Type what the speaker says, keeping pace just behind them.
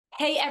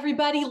Hey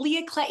everybody,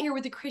 Leah Klett here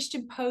with the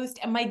Christian Post,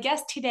 and my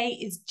guest today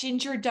is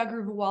Jinger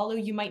Duggar Vuolo.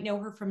 You might know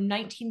her from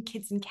 19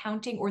 Kids and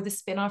Counting or the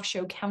spin-off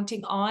show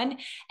Counting On.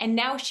 And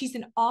now she's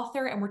an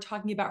author, and we're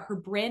talking about her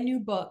brand new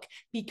book,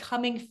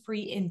 Becoming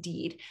Free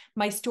Indeed,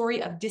 my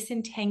story of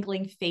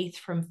disentangling faith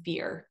from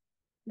fear.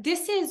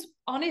 This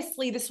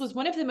was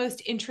one of the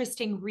most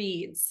interesting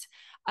reads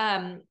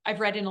I've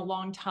read in a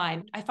long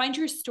time. I find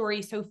your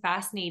story so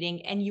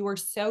fascinating, and you are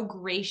so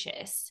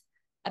gracious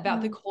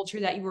about the culture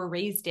that you were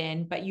raised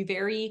in, but you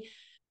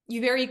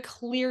very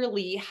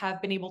clearly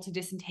have been able to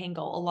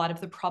disentangle a lot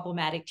of the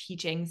problematic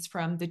teachings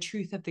from the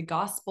truth of the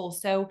gospel.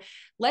 So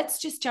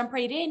let's just jump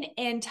right in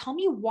and tell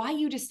me why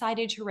you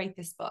decided to write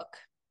this book.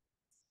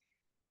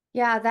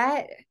 Yeah,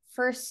 that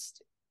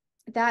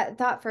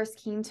thought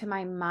first came to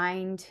my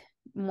mind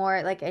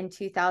more like in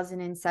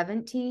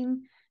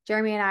 2017.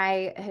 Jeremy and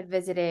I had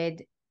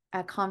visited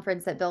a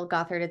conference that Bill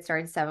Gothard had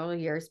started several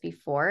years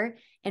before.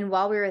 And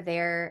while we were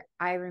there,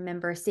 I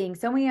remember seeing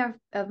so many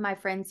of my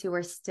friends who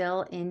were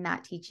still in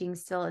that teaching,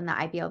 still in the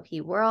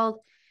IBLP world,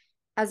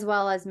 as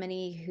well as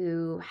many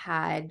who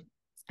I'd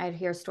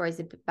hear stories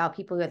about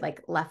people who had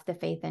like left the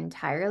faith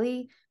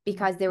entirely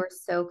because they were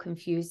so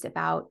confused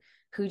about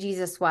who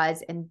Jesus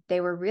was. And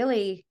they were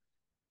really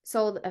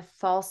sold a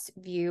false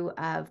view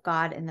of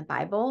God in the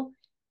Bible.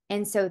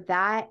 And so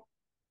that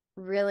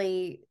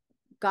really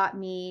got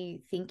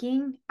me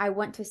thinking, I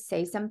want to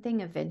say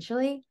something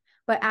eventually.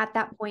 But at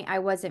that point, I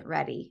wasn't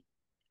ready.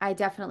 I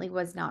definitely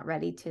was not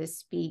ready to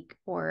speak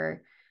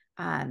or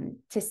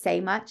to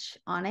say much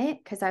on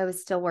it because I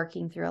was still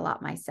working through a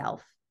lot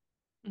myself.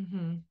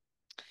 Mm-hmm.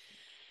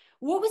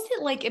 What was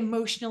it like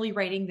emotionally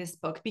writing this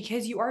book?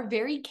 Because you are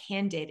very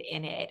candid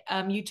in it.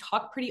 You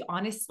talk pretty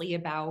honestly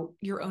about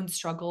your own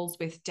struggles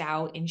with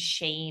doubt and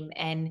shame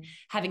and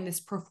having this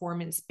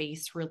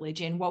performance-based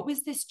religion. What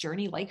was this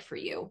journey like for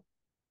you?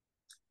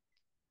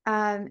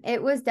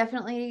 It was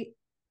definitely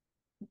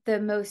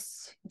the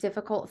most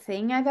difficult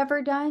thing I've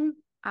ever done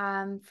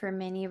for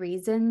many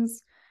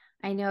reasons.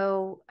 I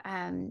know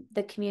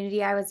the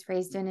community I was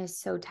raised in is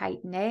so tight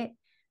knit,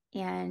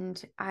 and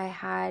I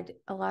had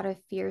a lot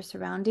of fear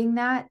surrounding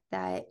that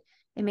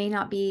it may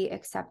not be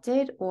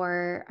accepted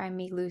or I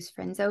may lose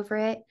friends over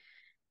it.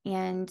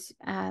 And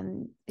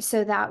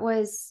so that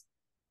was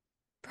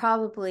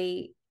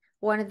probably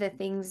one of the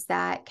things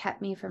that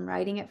kept me from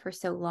writing it for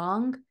so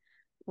long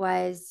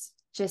was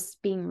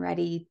just being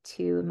ready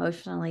to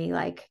emotionally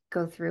like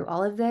go through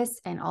all of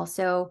this. And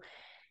also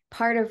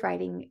part of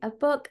writing a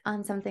book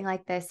on something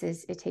like this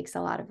is it takes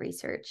a lot of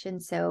research.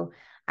 And so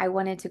I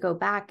wanted to go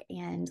back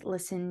and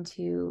listen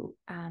to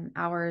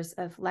hours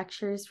of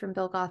lectures from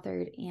Bill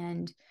Gothard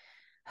and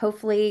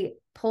hopefully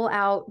pull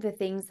out the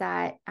things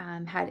that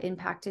had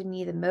impacted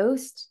me the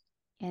most.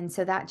 And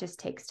so that just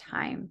takes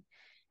time.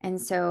 And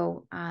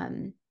so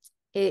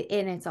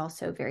it's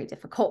also very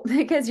difficult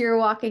because you're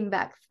walking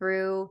back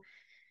through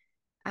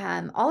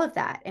all of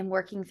that and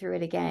working through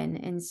it again.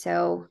 And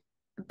so,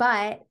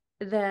 but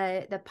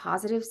the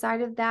positive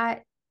side of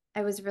that,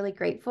 I was really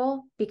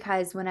grateful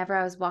because whenever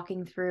I was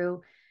walking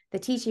through the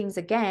teachings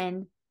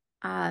again,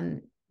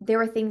 there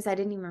were things I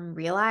didn't even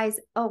realize.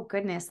 Oh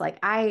goodness, like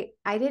I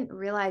didn't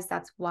realize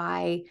that's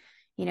why,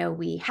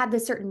 we had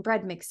this certain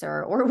bread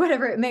mixer or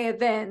whatever it may have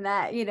been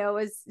that,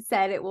 was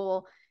said it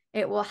will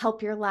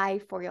help your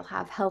life or you'll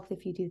have health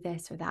if you do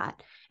this or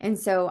that. And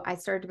so I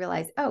started to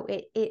realize, oh,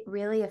 it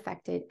really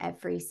affected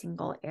every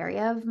single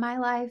area of my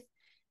life.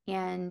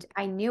 And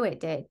I knew it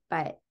did,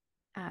 but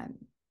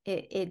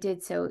it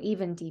did so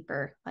even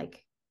deeper,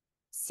 like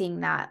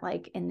seeing that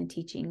like in the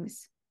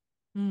teachings.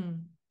 Hmm.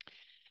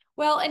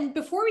 Well, and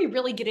before we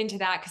really get into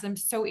that, because I'm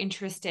so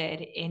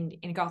interested in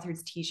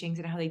Gothard's teachings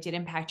and how they did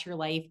impact your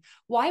life,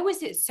 why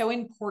was it so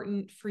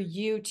important for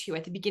you to,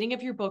 at the beginning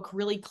of your book,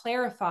 really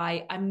clarify,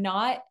 I'm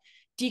not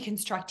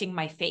deconstructing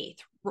my faith.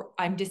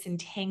 I'm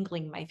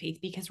disentangling my faith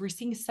because we're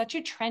seeing such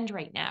a trend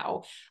right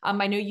now.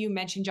 I know you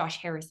mentioned Josh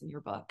Harris in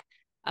your book.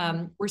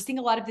 We're seeing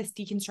a lot of this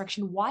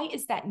deconstruction. Why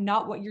is that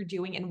not what you're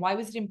doing? And why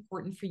was it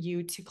important for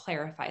you to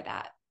clarify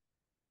that?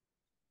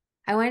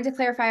 I wanted to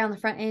clarify on the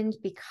front end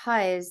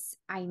because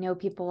I know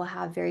people will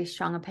have very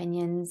strong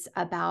opinions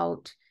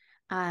about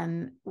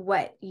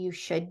what you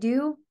should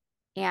do.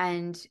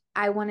 And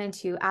I wanted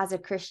to, as a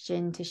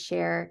Christian, to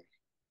share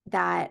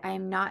that I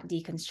am not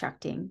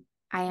deconstructing.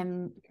 I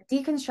am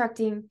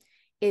deconstructing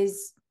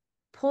is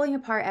pulling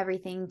apart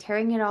everything,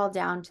 tearing it all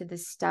down to the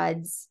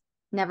studs,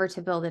 never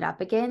to build it up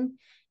again.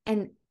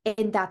 And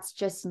that's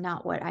just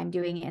not what I'm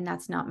doing. And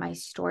that's not my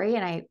story.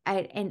 And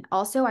and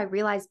also I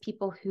realize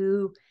people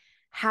who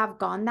have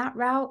gone that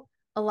route,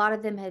 a lot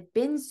of them have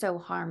been so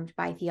harmed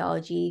by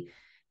theology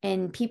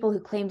and people who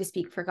claim to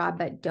speak for God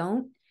but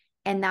don't.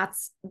 And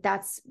that's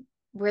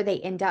where they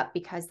end up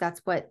because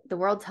that's what the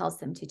world tells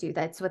them to do.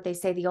 That's what they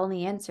say the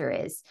only answer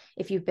is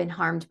if you've been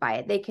harmed by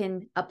it. They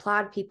can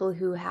applaud people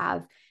who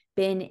have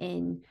been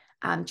in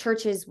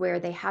churches where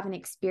they haven't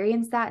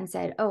experienced that and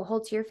said, oh,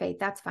 hold to your faith.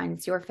 That's fine.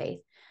 It's your faith.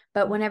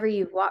 But whenever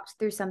you've walked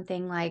through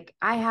something like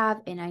I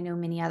have, and I know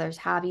many others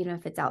have, even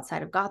if it's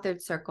outside of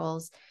Gothard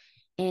circles,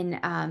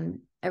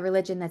 in a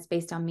religion that's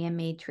based on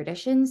man-made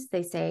traditions,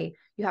 they say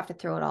you have to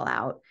throw it all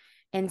out.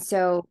 And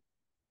so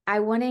I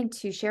wanted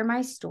to share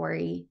my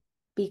story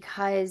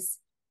because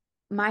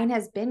mine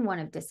has been one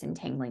of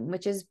disentangling,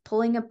 which is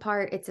pulling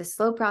apart. It's a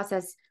slow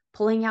process,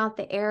 pulling out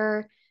the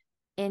error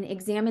and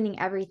examining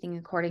everything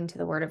according to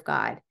the word of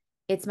God.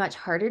 It's much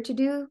harder to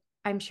do,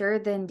 I'm sure,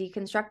 than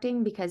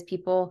deconstructing, because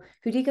people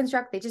who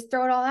deconstruct, they just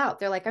throw it all out.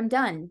 They're like, I'm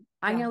done.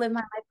 I'm going to live my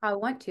life how I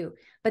want to.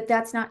 But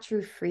that's not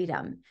true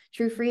freedom.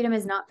 True freedom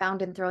is not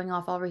found in throwing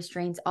off all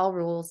restraints, all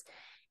rules.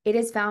 It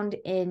is found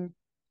in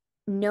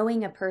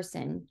knowing a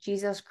person,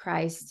 Jesus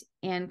Christ,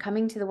 and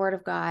coming to the word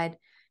of God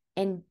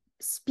and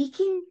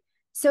speaking.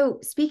 So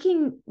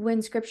speaking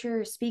when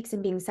scripture speaks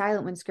and being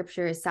silent when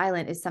scripture is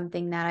silent is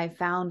something that I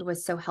found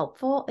was so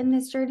helpful in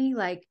this journey,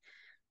 like,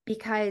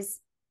 because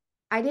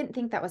I didn't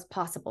think that was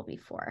possible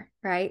before,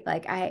 right?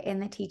 Like in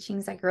the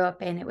teachings I grew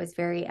up in, it was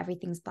very,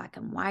 everything's black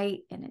and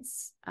white. And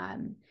it's,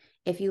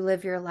 if you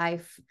live your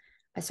life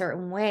a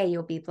certain way,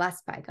 you'll be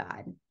blessed by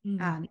God.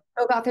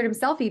 Gothard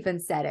himself even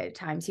said at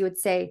times, he would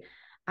say,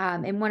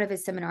 in one of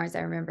his seminars,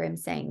 I remember him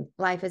saying,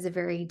 life is a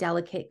very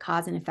delicate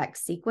cause and effect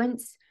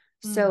sequence.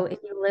 So if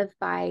you live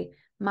by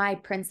my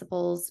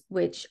principles,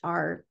 which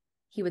are,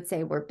 he would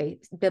say, were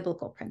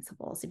biblical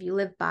principles. If you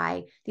live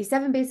by these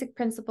 7 basic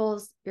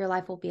principles, your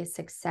life will be a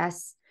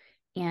success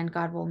and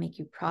God will make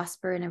you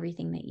prosper in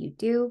everything that you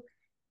do.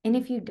 And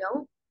if you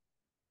don't,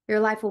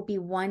 your life will be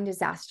one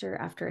disaster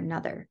after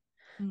another.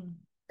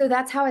 So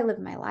that's how I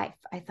lived my life.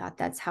 I thought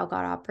that's how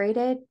God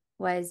operated,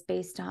 was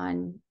based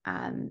on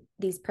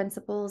these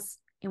principles.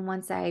 And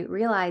once I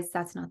realized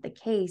that's not the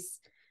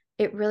case,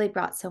 it really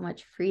brought so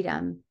much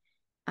freedom.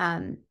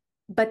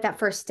 But that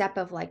first step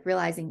of like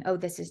realizing, oh,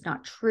 this is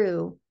not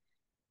true,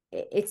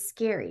 it's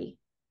scary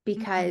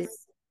because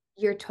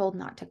you're told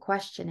not to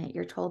question it.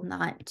 You're told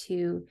not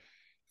to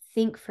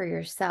think for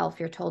yourself.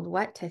 You're told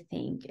what to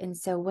think. And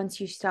so once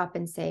you stop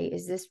and say,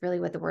 is this really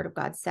what the word of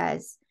God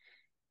says?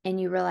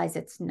 And you realize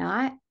it's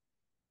not,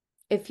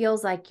 it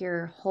feels like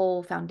your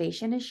whole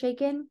foundation is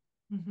shaken.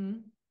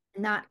 And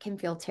that can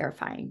feel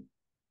terrifying.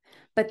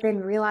 But then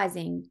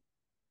realizing,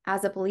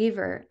 as a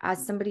believer,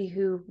 as somebody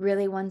who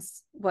really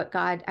wants what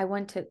God, I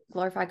want to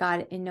glorify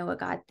God and know what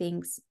God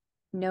thinks,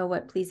 know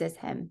what pleases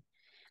him.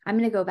 I'm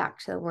going to go back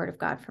to the word of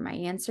God for my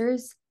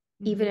answers,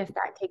 even if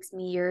that takes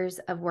me years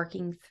of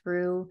working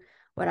through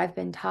what I've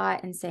been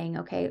taught and saying,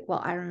 okay, well,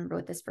 I don't remember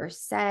what this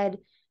verse said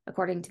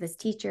according to this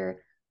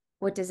teacher.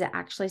 What does it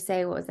actually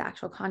say? What was the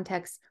actual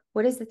context?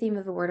 What is the theme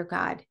of the word of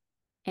God?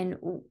 And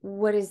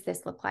what does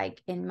this look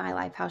like in my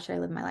life? How should I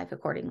live my life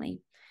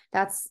accordingly?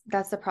 That's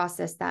the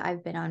process that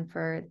I've been on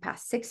for the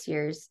past 6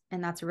 years.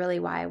 And that's really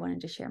why I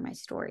wanted to share my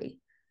story.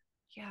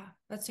 Yeah,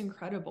 that's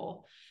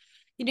incredible.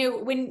 You know,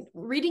 when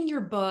reading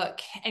your book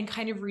and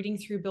kind of reading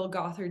through Bill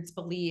Gothard's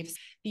beliefs,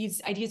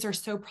 these ideas are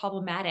so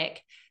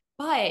problematic.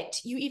 But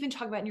you even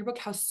talk about in your book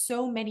how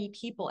so many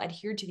people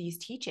adhered to these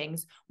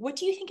teachings. What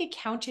do you think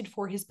accounted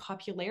for his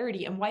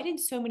popularity? And why did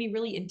so many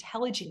really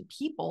intelligent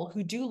people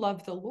who do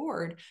love the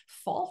Lord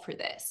fall for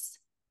this?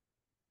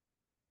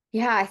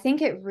 Yeah, I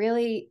think it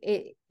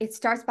really, it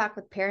starts back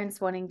with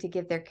parents wanting to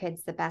give their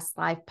kids the best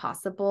life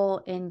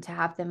possible and to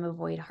have them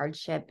avoid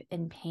hardship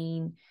and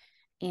pain.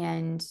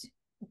 And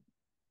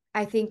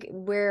I think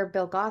where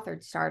Bill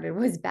Gothard started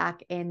was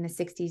back in the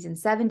 60s and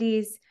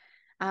 70s.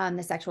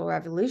 The sexual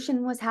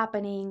revolution was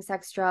happening,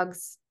 sex,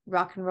 drugs,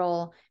 rock and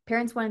roll.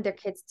 Parents wanted their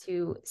kids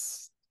to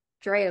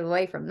stray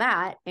away from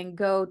that and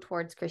go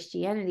towards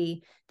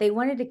Christianity. They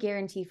wanted a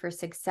guarantee for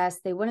success.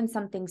 They wanted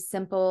something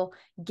simple.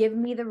 Give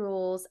me the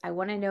rules. I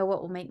want to know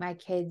what will make my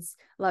kids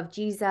love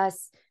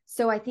Jesus.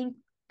 So I think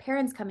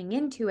parents coming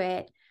into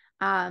it,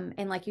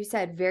 and like you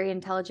said, very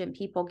intelligent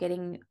people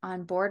getting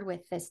on board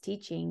with this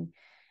teaching.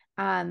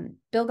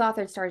 Bill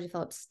Gothard started to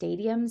fill up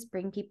stadiums,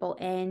 bring people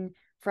in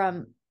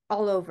from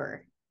all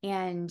over.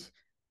 And,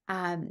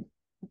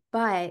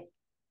 but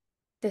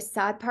the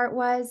sad part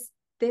was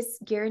this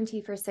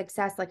guarantee for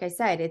success. Like I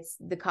said, it's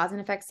the cause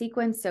and effect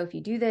sequence. So if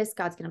you do this,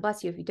 God's going to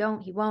bless you. If you don't,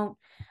 he won't.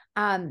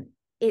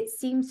 It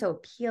seems so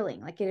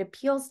appealing. Like it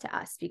appeals to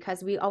us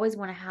because we always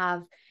want to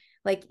have,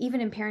 like,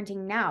 even in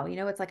parenting now, you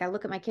know, it's like, I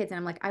look at my kids and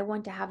I'm like, I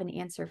want to have an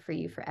answer for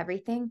you for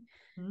everything.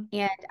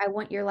 And I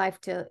want your life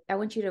to, I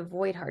want you to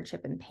avoid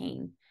hardship and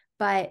pain.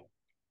 But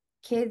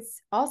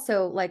kids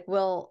also like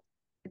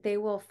they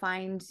will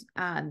find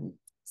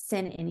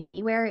sin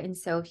anywhere. And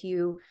so if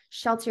you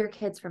shelter your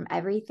kids from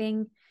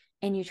everything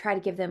and you try to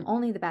give them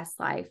only the best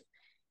life,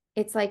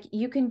 it's like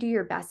you can do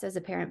your best as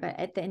a parent, but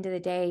at the end of the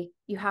day,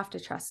 you have to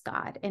trust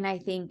God. And I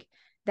think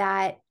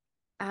that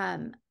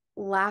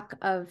lack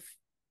of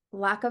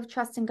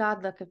trust in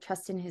God, lack of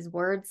trust in his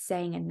word,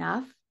 saying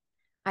enough,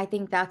 I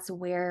think that's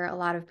where a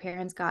lot of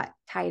parents got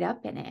tied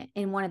up in it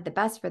and wanted the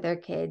best for their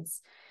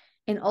kids.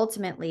 And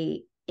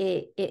ultimately,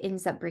 it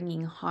ends up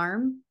bringing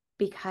harm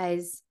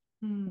because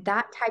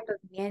that type of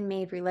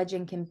man-made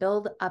religion can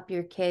build up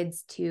your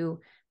kids to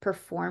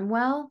perform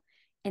well,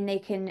 and they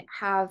can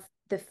have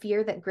the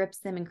fear that grips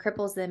them and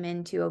cripples them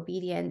into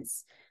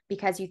obedience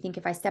because you think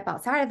if I step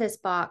outside of this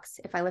box,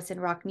 if I listen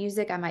to rock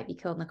music, I might be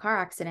killed in a car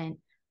accident.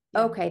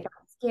 Yeah. Okay,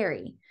 that's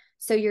scary.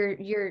 So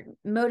you're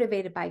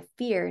motivated by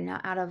fear,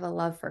 not out of a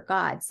love for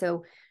God.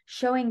 So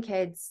showing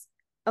kids,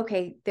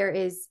 okay, there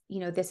is,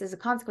 this is a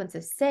consequence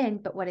of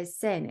sin, but what is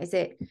sin? Is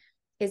it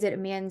a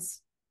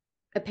man's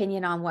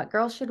opinion on what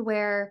girls should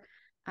wear,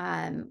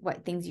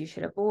 what things you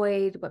should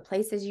avoid, what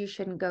places you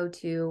shouldn't go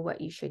to, what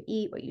you should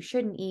eat, what you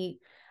shouldn't eat?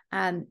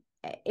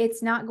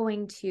 It's not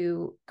going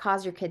to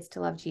cause your kids to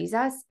love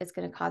Jesus. It's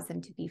going to cause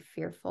them to be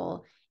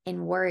fearful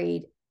and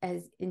worried,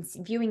 as in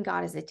viewing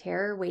God as a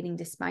terror waiting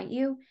to smite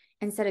you,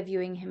 instead of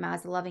viewing him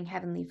as a loving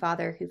heavenly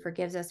Father who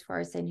forgives us for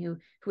our sin,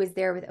 who is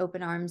there with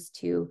open arms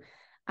to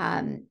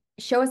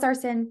show us our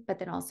sin, but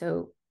then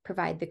also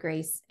provide the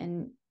grace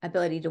and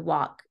ability to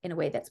walk in a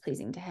way that's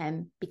pleasing to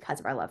him because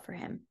of our love for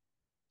him.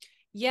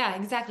 Yeah,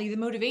 exactly. The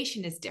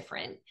motivation is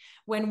different.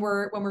 When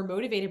we're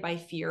motivated by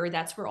fear,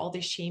 that's where all the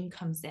shame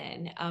comes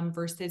in.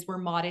 Versus we're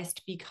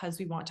modest because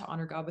we want to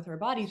honor God with our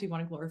bodies, we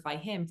want to glorify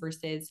him,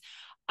 versus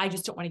I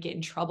just don't want to get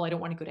in trouble. I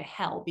don't want to go to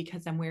hell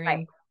because I'm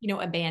wearing,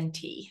 a band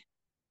tee.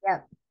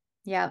 Yep.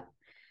 Yep.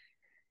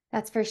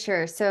 That's for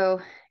sure. So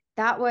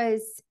that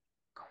was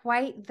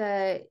quite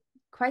the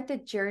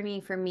journey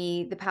for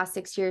me. The past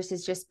 6 years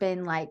has just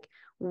been like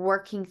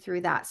working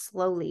through that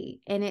slowly.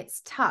 And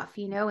it's tough,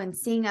 and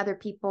seeing other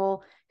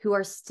people who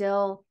are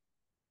still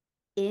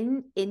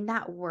in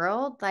that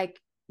world. Like,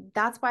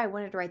 that's why I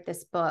wanted to write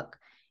this book,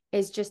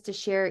 is just to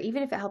share,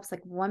 even if it helps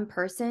like one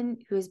person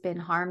who has been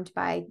harmed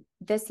by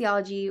this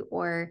theology,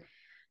 or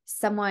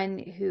someone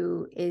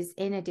who is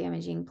in a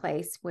damaging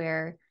place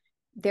where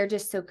they're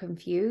just so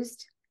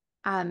confused,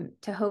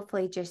 to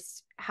hopefully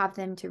just have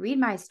them to read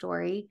my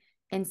story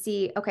and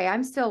see, okay,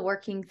 I'm still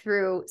working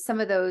through some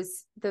of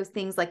those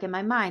things. Like in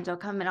my mind, I'll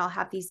come and I'll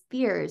have these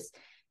fears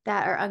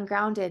that are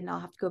ungrounded, and I'll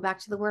have to go back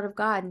to the word of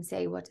God and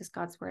say, what does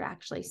God's word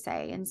actually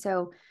say? And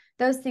so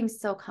those things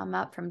still come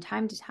up from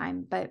time to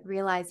time, but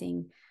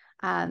realizing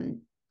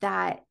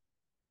that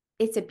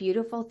it's a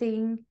beautiful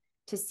thing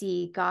to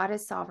see God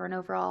is sovereign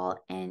over all.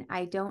 And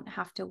I don't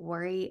have to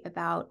worry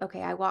about,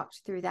 okay, I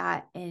walked through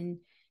that and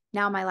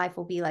now my life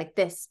will be like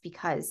this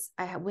because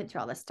I went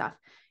through all this stuff.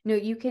 No,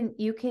 you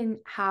can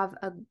have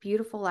a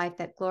beautiful life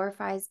that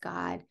glorifies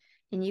God,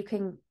 and you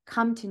can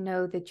come to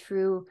know the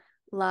true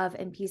love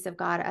and peace of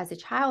God as a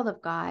child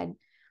of God.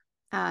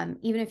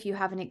 Even if you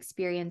haven't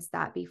experienced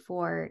that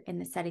before in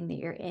the setting that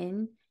you're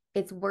in,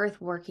 it's worth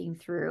working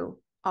through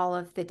all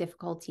of the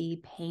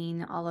difficulty,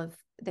 pain, all of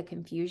the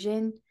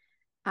confusion,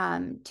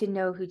 to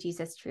know who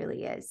Jesus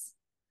truly is.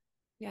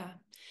 Yeah.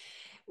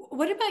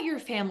 What about your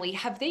family?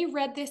 Have they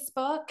read this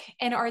book,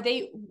 and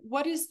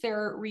what is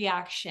their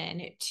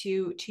reaction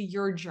to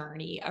your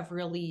journey of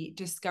really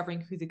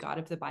discovering who the God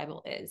of the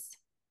Bible is?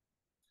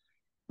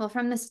 Well,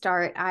 from the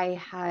start, I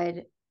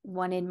had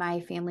wanted my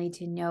family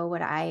to know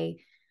what I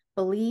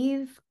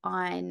believe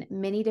on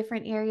many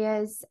different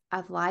areas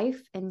of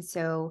life. And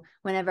so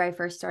whenever I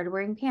first started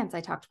wearing pants, I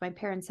talked to my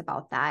parents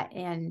about that.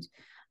 And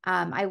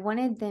I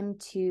wanted them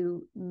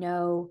to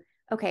know,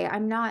 okay,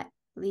 I'm not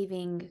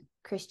leaving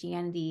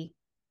Christianity.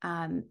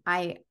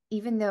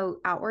 Even though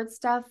outward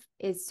stuff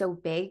is so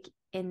big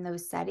in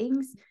those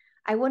settings,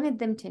 I wanted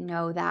them to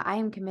know that I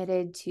am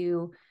committed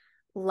to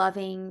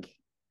loving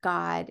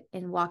God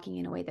and walking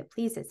in a way that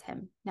pleases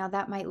him. Now,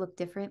 that might look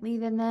differently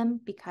than them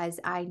because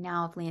I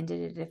now have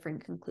landed at a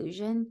different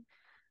conclusion,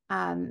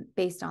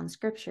 based on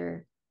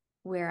scripture,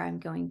 where I'm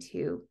going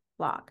to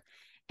walk.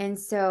 And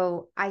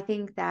so I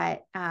think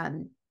that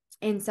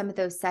in some of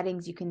those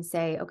settings, you can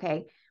say,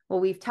 okay, well,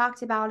 we've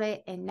talked about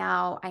it, and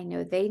now I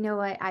know they know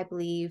what I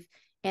believe,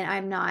 and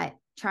I'm not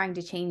trying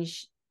to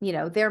change,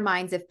 their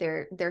minds if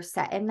they're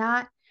set in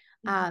that.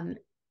 Mm-hmm.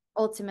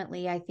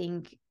 Ultimately, I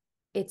think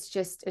it's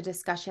just a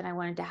discussion I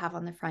wanted to have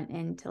on the front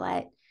end to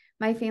let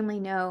my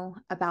family know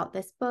about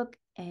this book.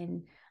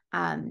 And,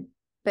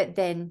 but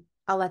then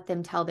I'll let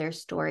them tell their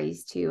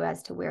stories too,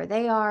 as to where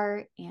they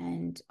are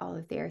and all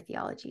of their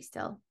theology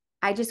still.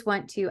 I just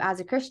want to, as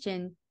a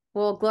Christian,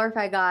 will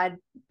glorify God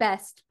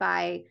best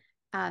by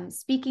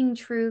speaking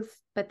truth,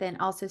 but then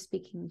also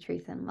speaking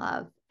truth in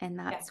love. And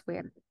that's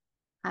where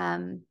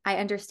I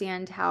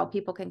understand how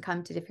people can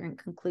come to different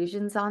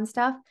conclusions on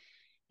stuff,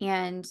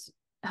 and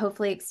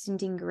hopefully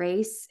extending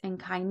grace and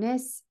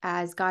kindness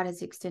as God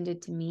has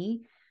extended to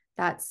me.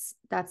 That's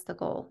the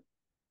goal.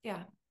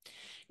 Yeah.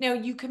 Now,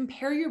 you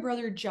compare your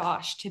brother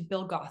Josh to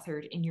Bill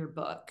Gothard in your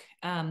book,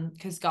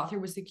 because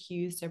Gothard was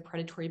accused of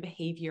predatory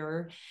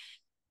behavior.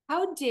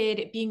 How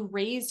did being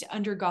raised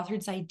under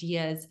Gothard's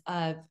ideas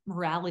of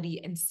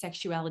morality and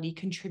sexuality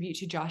contribute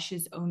to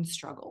Josh's own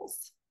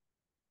struggles?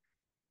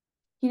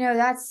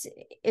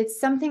 It's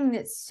something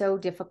that's so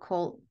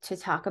difficult to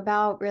talk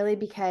about, really,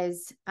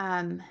 because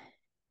I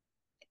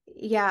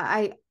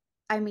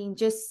mean,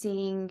 just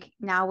seeing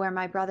now where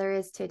my brother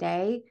is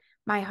today,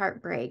 my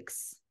heart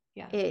breaks.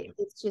 Yeah.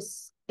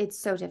 It's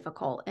so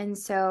difficult. And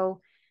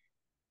so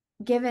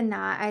given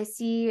that, I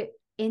see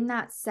in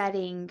that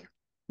setting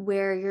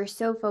where you're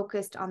so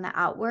focused on the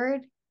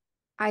outward,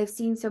 I've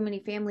seen so many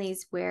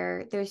families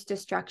where there's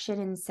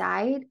destruction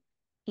inside,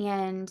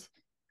 and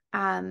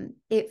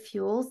it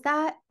fuels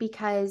that,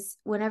 because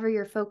whenever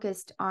you're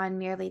focused on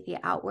merely the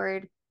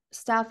outward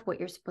stuff, what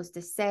you're supposed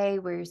to say,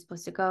 where you're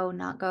supposed to go,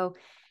 not go,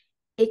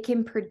 it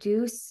can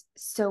produce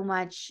so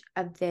much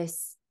of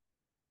this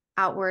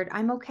outward,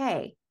 I'm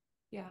okay.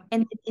 Yeah.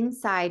 And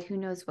inside, who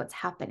knows what's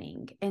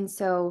happening. And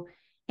so,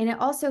 and it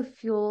also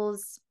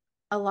fuels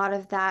a lot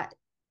of that,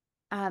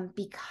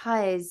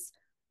 because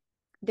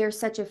there's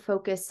such a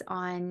focus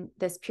on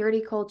this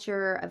purity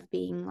culture of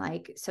being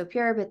like so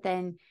pure, but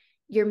then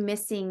you're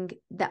missing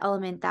the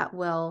element that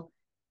will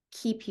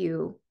keep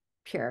you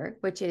pure,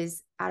 which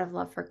is out of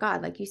love for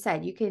God. Like you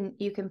said, you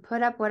can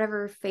put up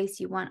whatever face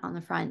you want on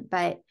the front,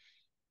 but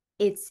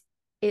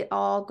it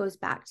all goes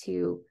back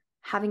to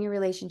having a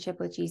relationship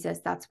with Jesus.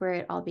 That's where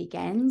it all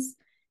begins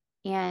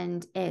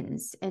and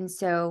ends. And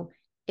so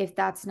if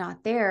that's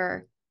not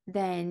there,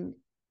 then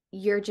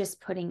you're just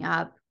putting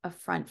up a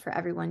front for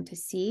everyone to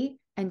see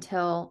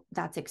until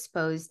that's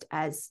exposed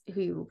as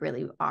who you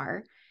really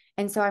are.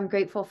 And so I'm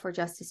grateful for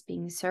justice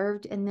being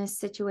served in this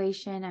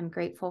situation. I'm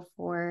grateful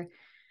for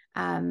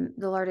the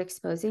Lord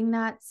exposing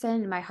that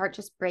sin. My heart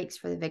just breaks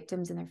for the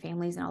victims and their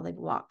families and all they've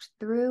walked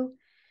through.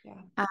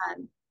 Yeah.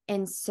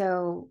 And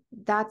so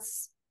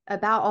that's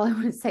about all I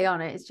want to say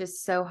on it. It's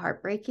just so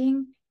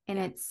heartbreaking, and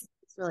it's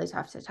really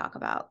tough to talk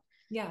about.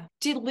 Yeah.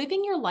 Did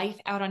living your life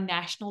out on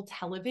national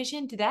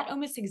television, did that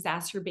almost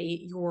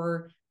exacerbate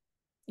your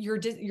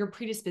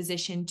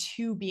predisposition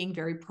to being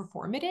very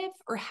performative,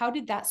 or how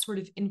did that sort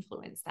of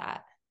influence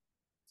that?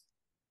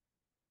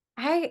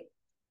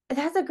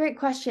 That's a great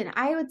question.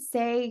 I would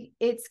say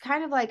it's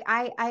kind of like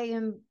I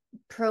am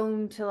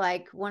prone to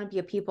like want to be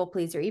a people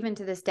pleaser even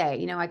to this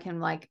day. I can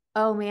like,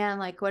 oh man,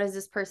 like what does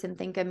this person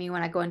think of me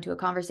when I go into a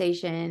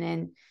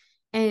conversation,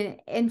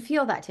 and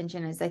feel that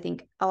tension, as I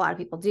think a lot of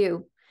people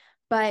do.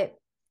 But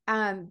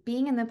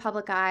being in the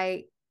public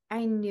eye,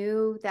 I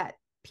knew that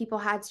people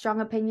had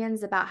strong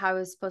opinions about how I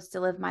was supposed to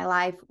live my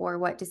life or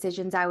what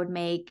decisions I would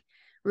make,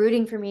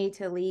 rooting for me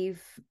to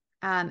leave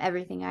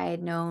everything I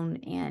had known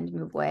and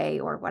move away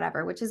or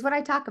whatever, which is what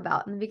I talk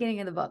about in the beginning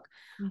of the book.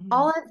 Mm-hmm.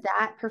 All of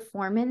that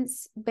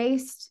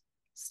performance-based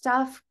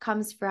stuff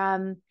comes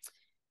from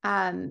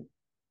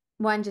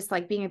one, just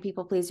like being a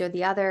people pleaser,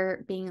 the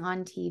other being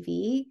on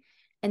TV.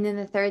 And then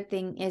the third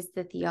thing is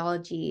the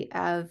theology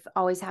of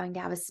always having to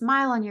have a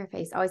smile on your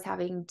face, always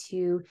having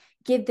to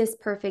give this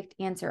perfect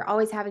answer,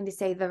 always having to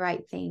say the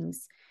right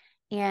things,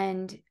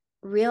 and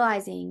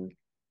realizing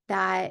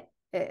that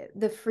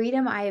the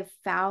freedom I have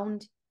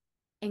found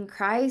in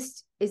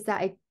Christ is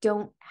that I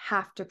don't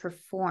have to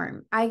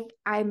perform.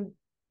 I'm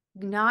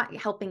not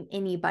helping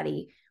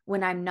anybody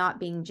when I'm not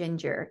being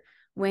Ginger.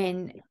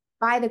 When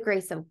by the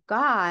grace of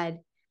God,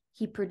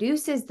 he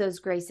produces those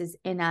graces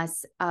in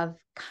us of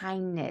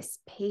kindness,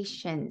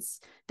 patience.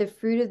 The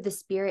fruit of the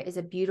Spirit is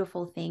a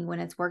beautiful thing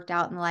when it's worked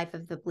out in the life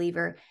of the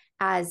believer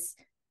as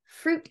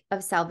fruit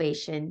of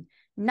salvation,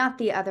 not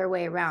the other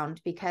way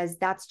around, because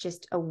that's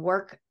just a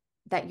work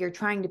that you're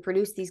trying to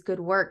produce these good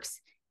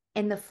works,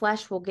 and the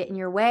flesh will get in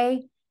your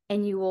way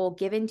and you will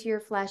give into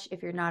your flesh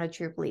if you're not a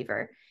true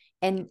believer.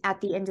 And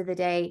at the end of the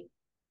day,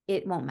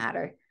 it won't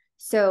matter.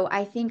 So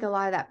I think a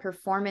lot of that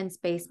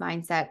performance-based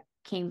mindset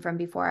came from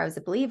before I was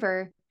a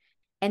believer.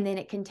 And then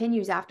it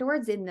continues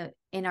afterwards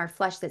in our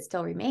flesh that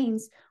still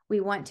remains. We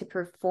want to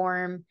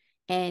perform.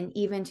 And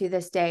even to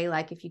this day,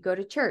 like if you go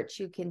to church,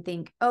 you can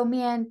think, oh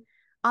man,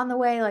 on the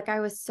way, like I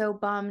was so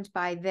bummed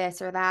by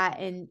this or that.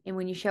 And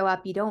when you show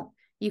up,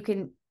 you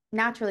can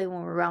naturally,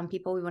 when we're around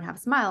people, we want to have a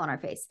smile on our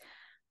face.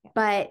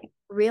 But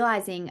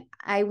realizing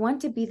I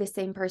want to be the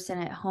same person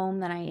at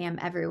home that I am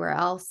everywhere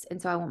else. And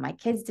so I want my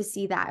kids to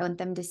see that. I want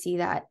them to see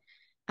that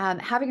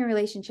having a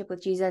relationship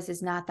with Jesus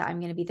is not that I'm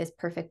going to be this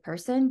perfect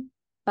person,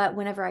 but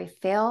whenever I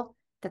fail,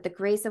 that the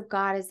grace of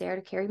God is there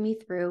to carry me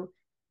through,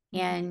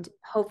 and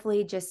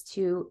hopefully just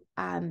to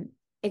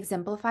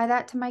exemplify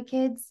that to my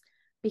kids,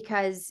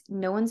 because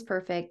no one's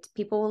perfect.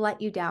 People will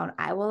let you down.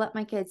 I will let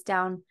my kids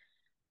down.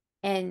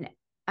 And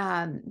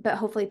but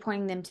hopefully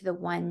pointing them to the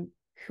one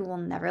who will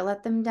never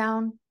let them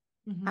down.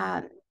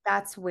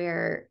 That's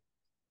where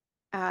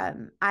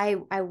I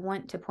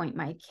want to point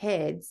my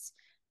kids.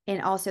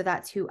 And also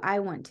that's who I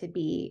want to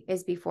be,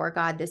 is before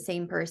God, the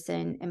same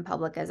person in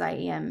public as I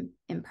am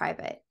in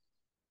private.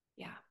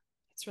 Yeah,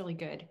 it's really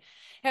good.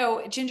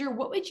 Now, Ginger,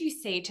 what would you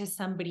say to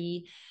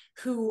somebody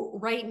who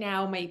right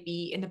now might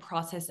be in the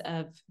process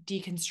of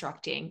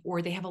deconstructing,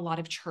 or they have a lot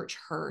of church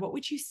hurt? What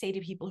would you say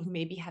to people who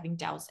may be having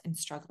doubts and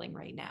struggling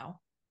right now?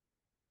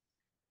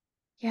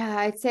 Yeah,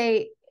 I'd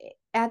say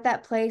at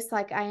that place,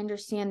 like I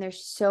understand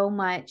there's so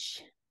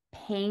much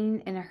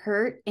pain and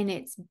hurt, and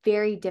it's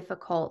very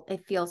difficult.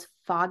 It feels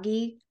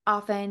foggy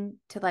often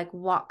to like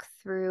walk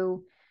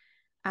through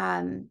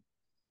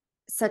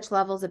such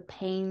levels of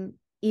pain,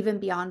 even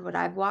beyond what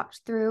I've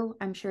walked through.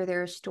 I'm sure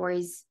there are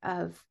stories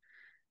of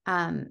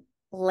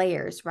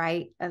layers,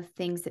 right, of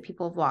things that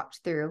people have walked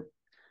through.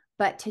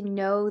 But to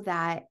know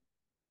that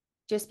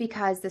just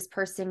because this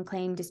person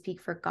claimed to speak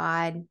for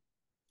God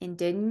and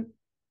didn't,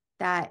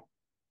 that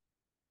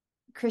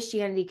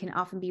Christianity can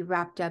often be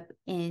wrapped up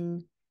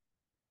in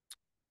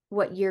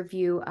what your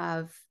view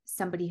of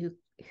somebody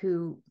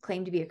who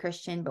claimed to be a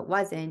Christian but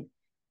wasn't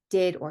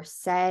did or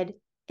said,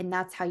 and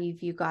that's how you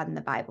view God in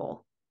the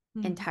Bible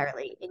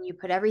entirely. And you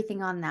put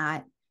everything on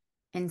that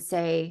and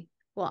say,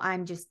 well,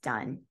 I'm just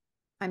done.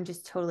 I'm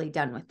just totally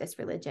done with this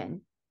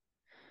religion.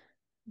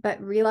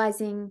 But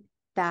realizing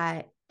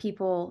that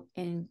people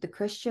in the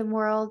Christian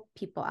world,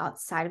 people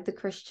outside of the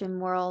Christian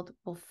world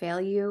will fail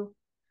you.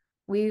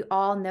 We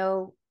all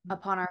know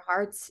upon our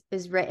hearts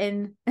is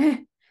written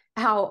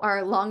how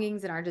our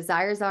longings and our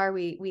desires are.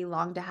 We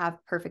long to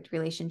have perfect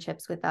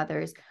relationships with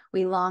others.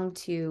 We long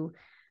to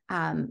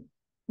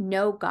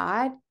know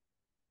God,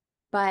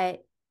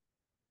 but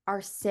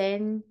our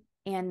sin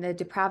and the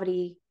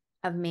depravity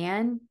of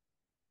man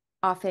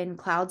often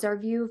clouds our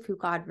view of who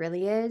God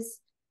really is.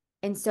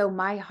 And so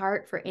my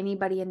heart for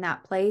anybody in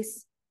that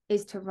place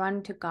is to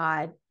run to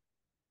God,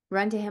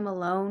 run to him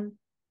alone,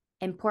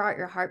 and pour out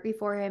your heart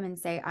before him and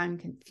say, I'm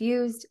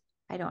confused,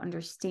 I don't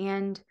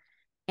understand,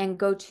 and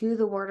go to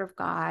the word of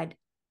God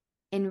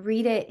and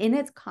read it in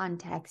its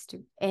context.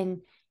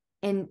 And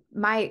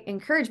my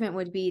encouragement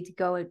would be to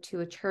go to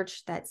a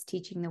church that's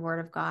teaching the word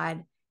of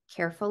God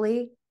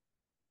carefully.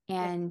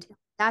 And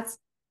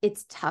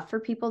it's tough for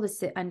people to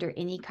sit under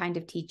any kind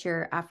of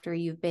teacher after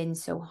you've been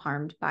so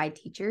harmed by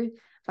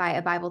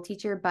a Bible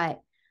teacher, but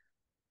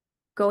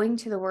going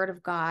to the word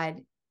of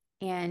God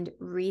and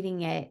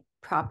reading it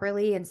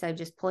properly instead of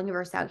just pulling a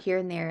verse out here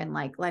and there and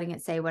like letting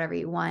it say whatever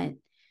you want,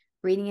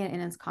 reading it in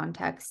its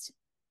context,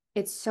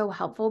 it's so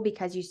helpful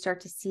because you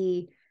start to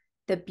see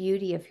the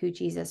beauty of who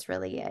Jesus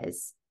really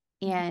is.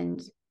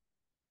 And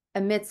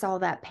amidst all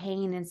that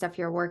pain and stuff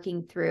you're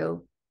working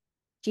through,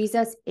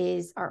 Jesus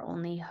is our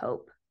only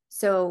hope.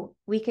 So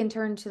we can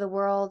turn to the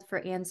world for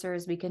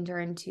answers. We can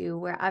turn to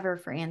wherever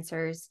for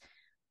answers,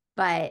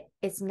 but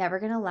it's never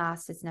going to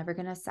last. It's never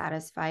going to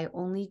satisfy.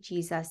 Only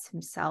Jesus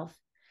himself.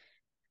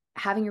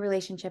 Having a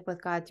relationship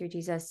with God through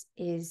Jesus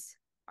is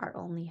our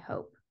only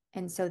hope.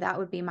 And so that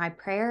would be my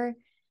prayer.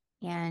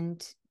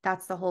 And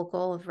that's the whole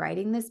goal of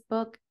writing this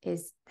book,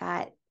 is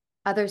that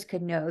others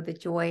could know the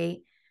joy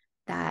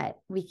that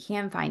we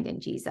can find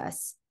in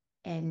Jesus,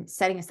 and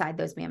setting aside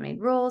those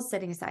man-made rules,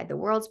 setting aside the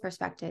world's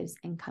perspectives,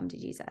 and come to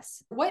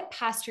Jesus. What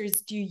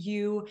pastors do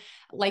you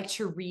like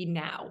to read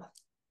now?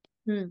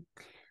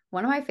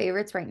 One of my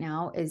favorites right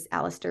now is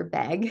Alistair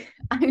Begg.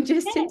 I'm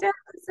just into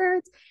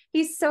Alistair.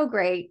 He's so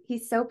great.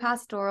 He's so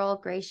pastoral,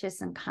 gracious,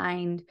 and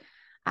kind.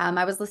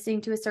 I was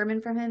listening to a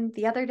sermon from him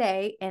the other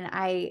day,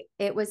 and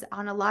it was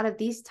on a lot of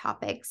these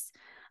topics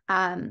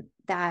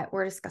that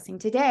we're discussing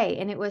today.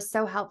 And it was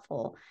so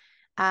helpful.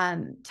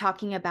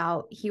 Talking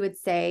about, he would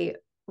say,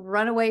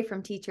 run away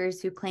from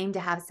teachers who claim to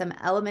have some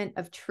element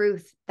of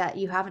truth that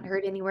you haven't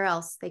heard anywhere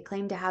else. They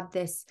claim to have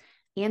this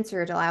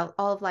answer to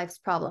all of life's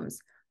problems.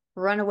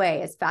 Run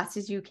away as fast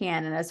as you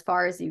can and as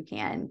far as you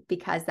can,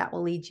 because that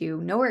will lead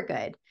you nowhere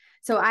good.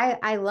 So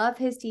I love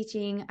his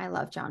teaching. I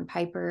love John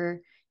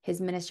Piper.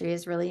 His ministry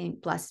has really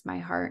blessed my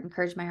heart,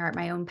 encouraged my heart.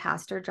 My own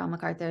pastor, John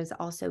MacArthur, has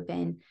also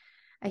been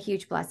a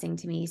huge blessing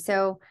to me.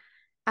 So,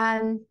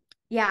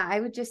 yeah, I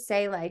would just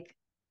say, like,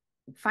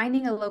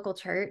 finding a local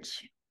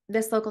church.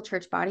 This local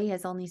church body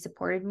has only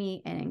supported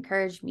me and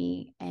encouraged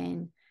me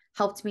and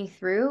helped me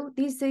through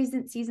these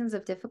seasons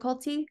of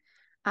difficulty,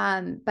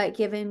 but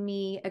given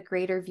me a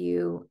greater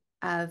view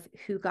of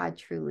who God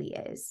truly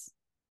is.